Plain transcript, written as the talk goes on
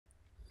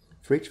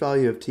For each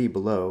value of t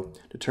below,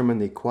 determine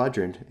the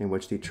quadrant in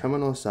which the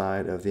terminal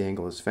side of the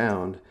angle is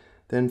found,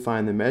 then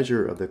find the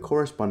measure of the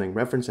corresponding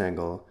reference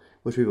angle,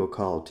 which we will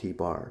call t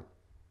bar.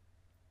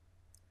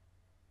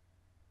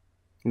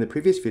 In the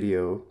previous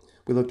video,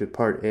 we looked at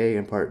part A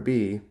and part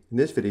B. In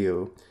this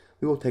video,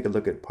 we will take a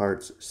look at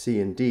parts C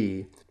and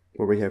D,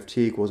 where we have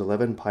t equals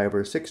 11 pi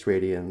over 6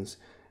 radians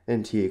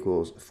and t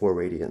equals 4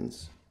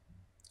 radians.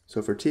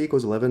 So for t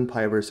equals 11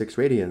 pi over 6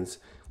 radians,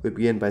 we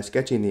begin by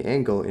sketching the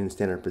angle in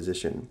standard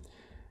position,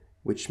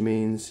 which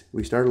means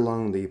we start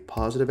along the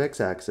positive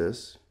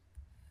x-axis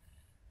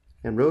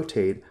and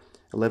rotate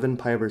 11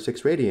 pi over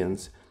 6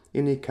 radians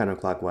in the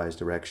counterclockwise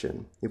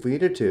direction. If we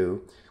needed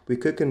to, we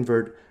could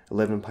convert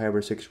 11 pi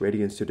over 6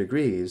 radians to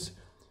degrees,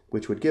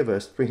 which would give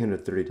us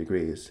 330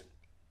 degrees.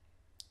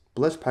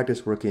 But let's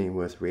practice working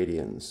with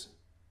radians.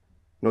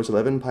 Notice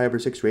 11 pi over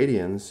 6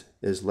 radians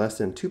is less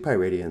than 2 pi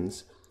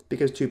radians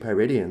because 2 pi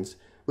radians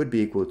would be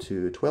equal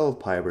to 12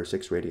 pi over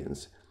 6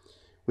 radians,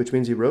 which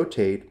means you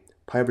rotate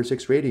pi over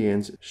 6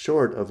 radians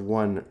short of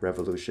 1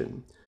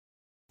 revolution.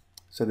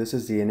 So this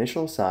is the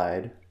initial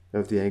side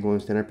of the angle in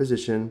standard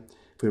position.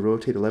 If we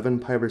rotate 11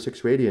 pi over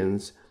 6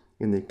 radians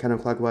in the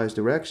counterclockwise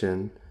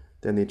direction,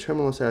 then the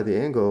terminal side of the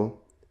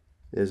angle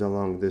is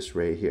along this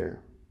ray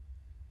here.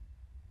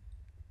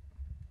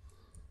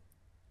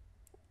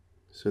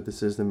 So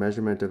this is the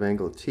measurement of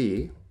angle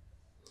T.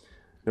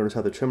 Notice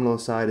how the terminal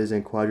side is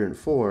in quadrant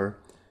 4,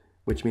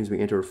 which means we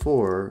enter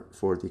 4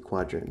 for the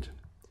quadrant.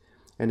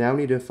 And now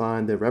we need to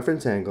find the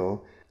reference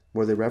angle,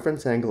 where the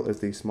reference angle is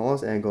the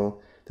smallest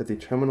angle that the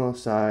terminal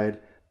side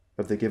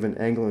of the given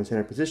angle in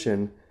standard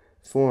position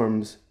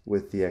forms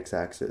with the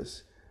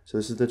x-axis. So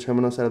this is the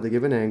terminal side of the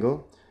given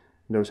angle.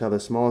 Notice how the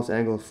smallest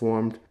angle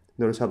formed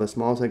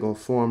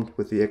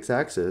with the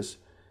x-axis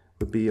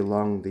would be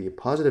along the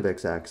positive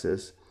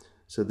x-axis.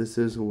 So this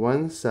is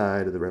one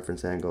side of the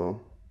reference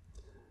angle,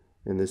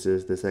 and this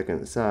is the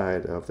second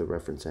side of the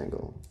reference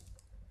angle.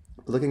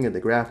 Looking at the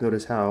graph,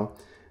 notice how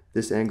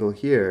this angle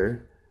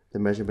here, the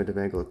measurement of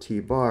angle t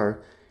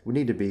bar, would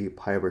need to be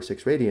pi over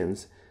 6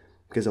 radians,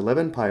 because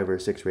 11 pi over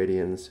 6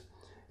 radians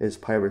is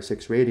pi over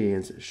 6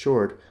 radians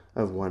short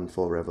of 1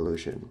 full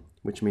revolution,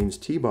 which means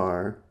t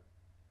bar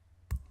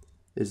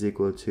is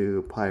equal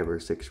to pi over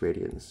 6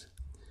 radians.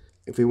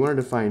 If we wanted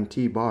to find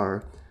t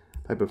bar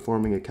by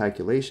performing a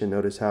calculation,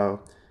 notice how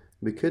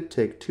we could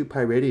take 2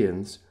 pi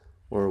radians,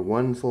 or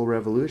 1 full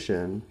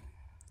revolution,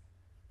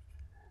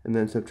 and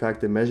then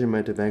subtract the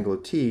measurement of angle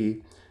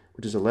t,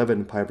 which is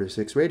 11 pi over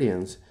 6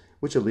 radians,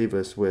 which will leave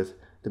us with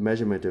the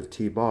measurement of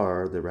t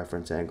bar, the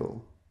reference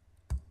angle.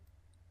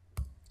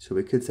 So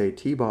we could say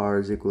t bar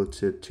is equal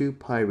to 2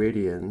 pi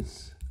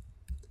radians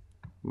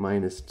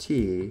minus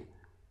t,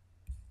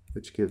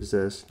 which gives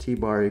us t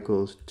bar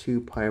equals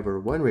 2 pi over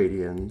 1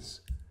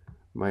 radians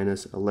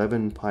minus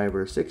 11 pi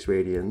over 6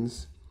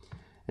 radians.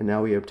 And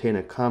now we obtain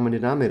a common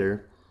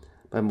denominator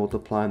by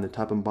multiplying the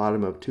top and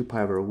bottom of 2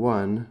 pi over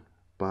 1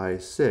 by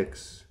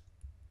 6,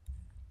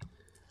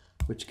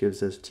 which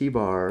gives us t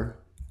bar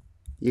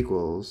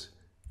equals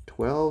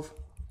 12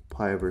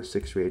 pi over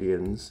 6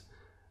 radians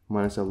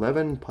minus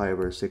 11 pi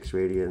over 6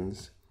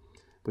 radians,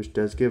 which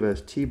does give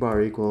us t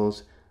bar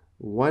equals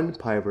 1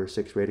 pi over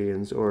 6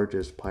 radians, or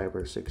just pi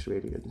over 6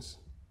 radians.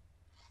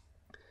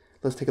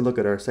 Let's take a look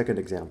at our second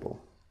example.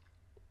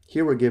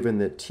 Here we're given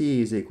that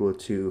t is equal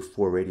to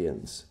 4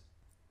 radians.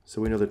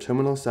 So we know the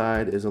terminal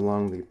side is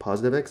along the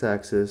positive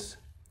x-axis,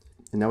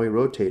 and now we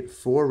rotate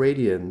 4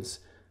 radians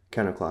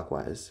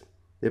counterclockwise.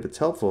 If it's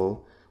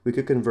helpful, we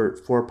could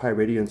convert 4 pi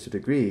radians to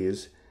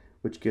degrees,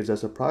 which gives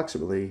us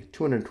approximately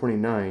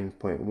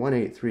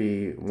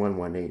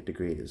 229.183118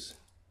 degrees.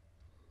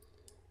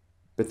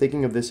 But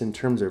thinking of this in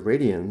terms of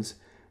radians,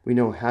 we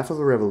know half of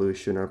a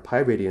revolution, or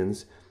pi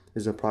radians,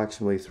 is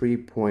approximately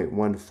 3.14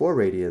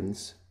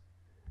 radians,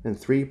 and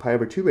 3 pi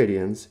over 2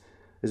 radians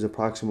is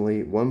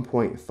approximately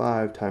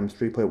 1.5 times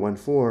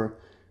 3.14,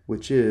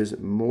 which is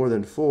more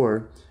than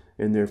 4,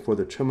 and therefore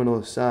the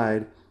terminal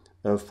side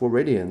of 4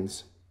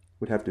 radians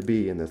would have to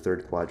be in the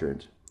third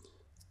quadrant.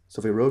 So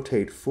if we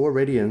rotate 4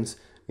 radians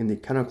in the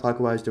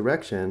counterclockwise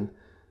direction,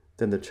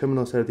 then the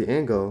terminal side of the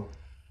angle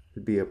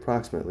would be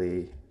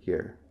approximately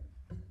here.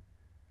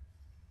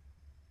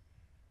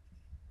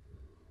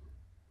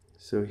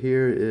 So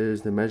here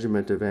is the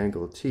measurement of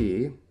angle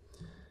T.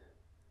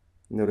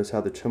 Notice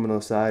how the terminal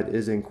side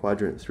is in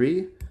quadrant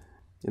 3,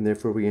 and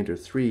therefore we enter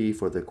 3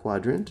 for the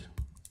quadrant.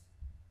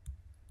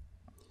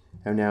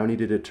 And now we need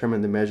to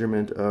determine the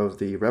measurement of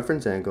the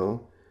reference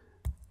angle,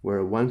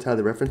 where one side of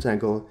the reference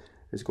angle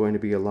is going to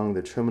be along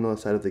the terminal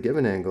side of the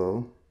given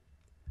angle.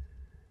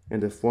 And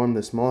to form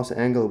the smallest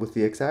angle with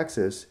the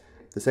x-axis,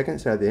 the second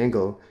side of the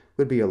angle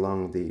would be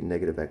along the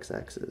negative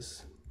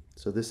x-axis.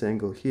 So this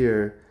angle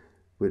here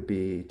would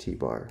be t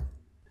bar.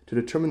 To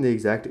determine the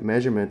exact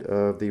measurement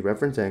of the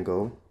reference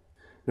angle,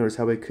 notice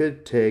how we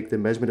could take the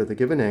measurement of the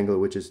given angle,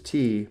 which is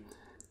t,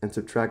 and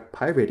subtract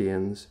pi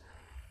radians,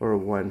 or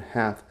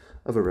 1/2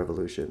 of a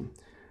revolution.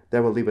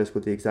 That will leave us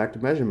with the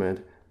exact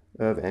measurement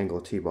of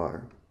angle t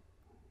bar,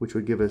 which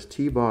would give us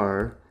t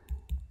bar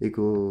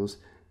equals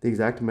the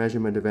exact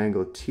measurement of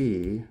angle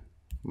t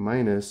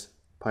minus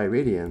pi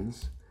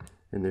radians,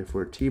 and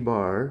therefore t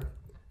bar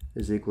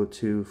is equal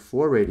to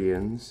 4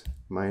 radians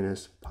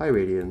minus pi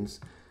radians,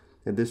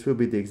 and this will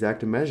be the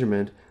exact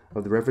measurement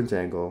of the reference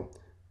angle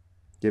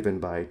given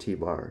by t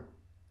bar.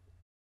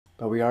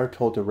 But we are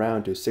told to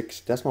round to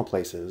 6 decimal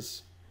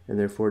places, and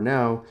therefore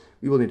now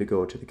we will need to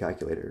go to the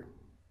calculator.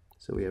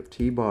 So we have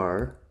t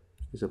bar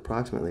is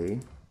approximately,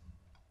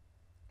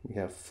 we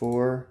have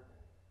 4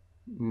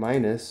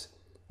 minus,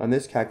 on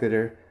this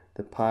calculator,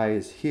 the pi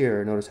is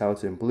here. Notice how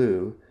it's in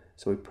blue.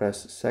 So we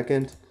press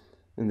second,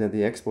 and then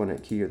the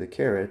exponent key or the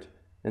caret,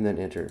 and then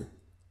enter.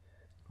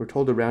 We're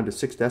told to round to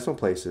 6 decimal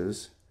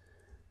places,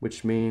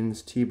 which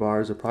means t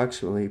bar is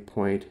approximately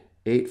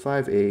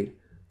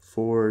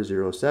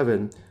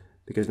 0.858407,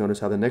 because notice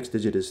how the next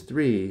digit is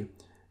 3,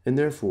 and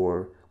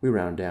therefore we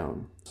round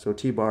down. So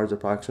t bar is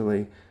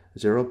approximately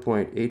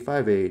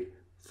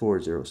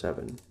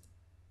 0.858407.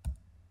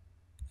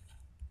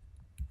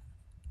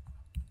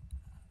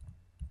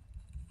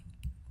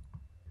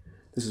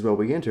 This is what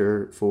we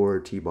enter for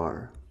t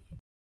bar.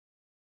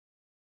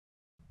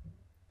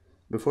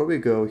 Before we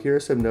go, here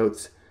are some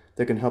notes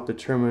that can help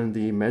determine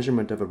the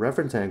measurement of a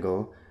reference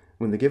angle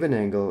when the given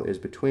angle is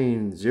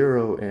between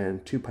 0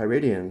 and 2 pi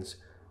radians,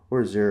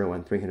 or 0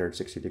 and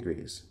 360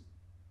 degrees.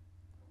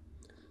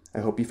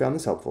 I hope you found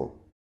this helpful.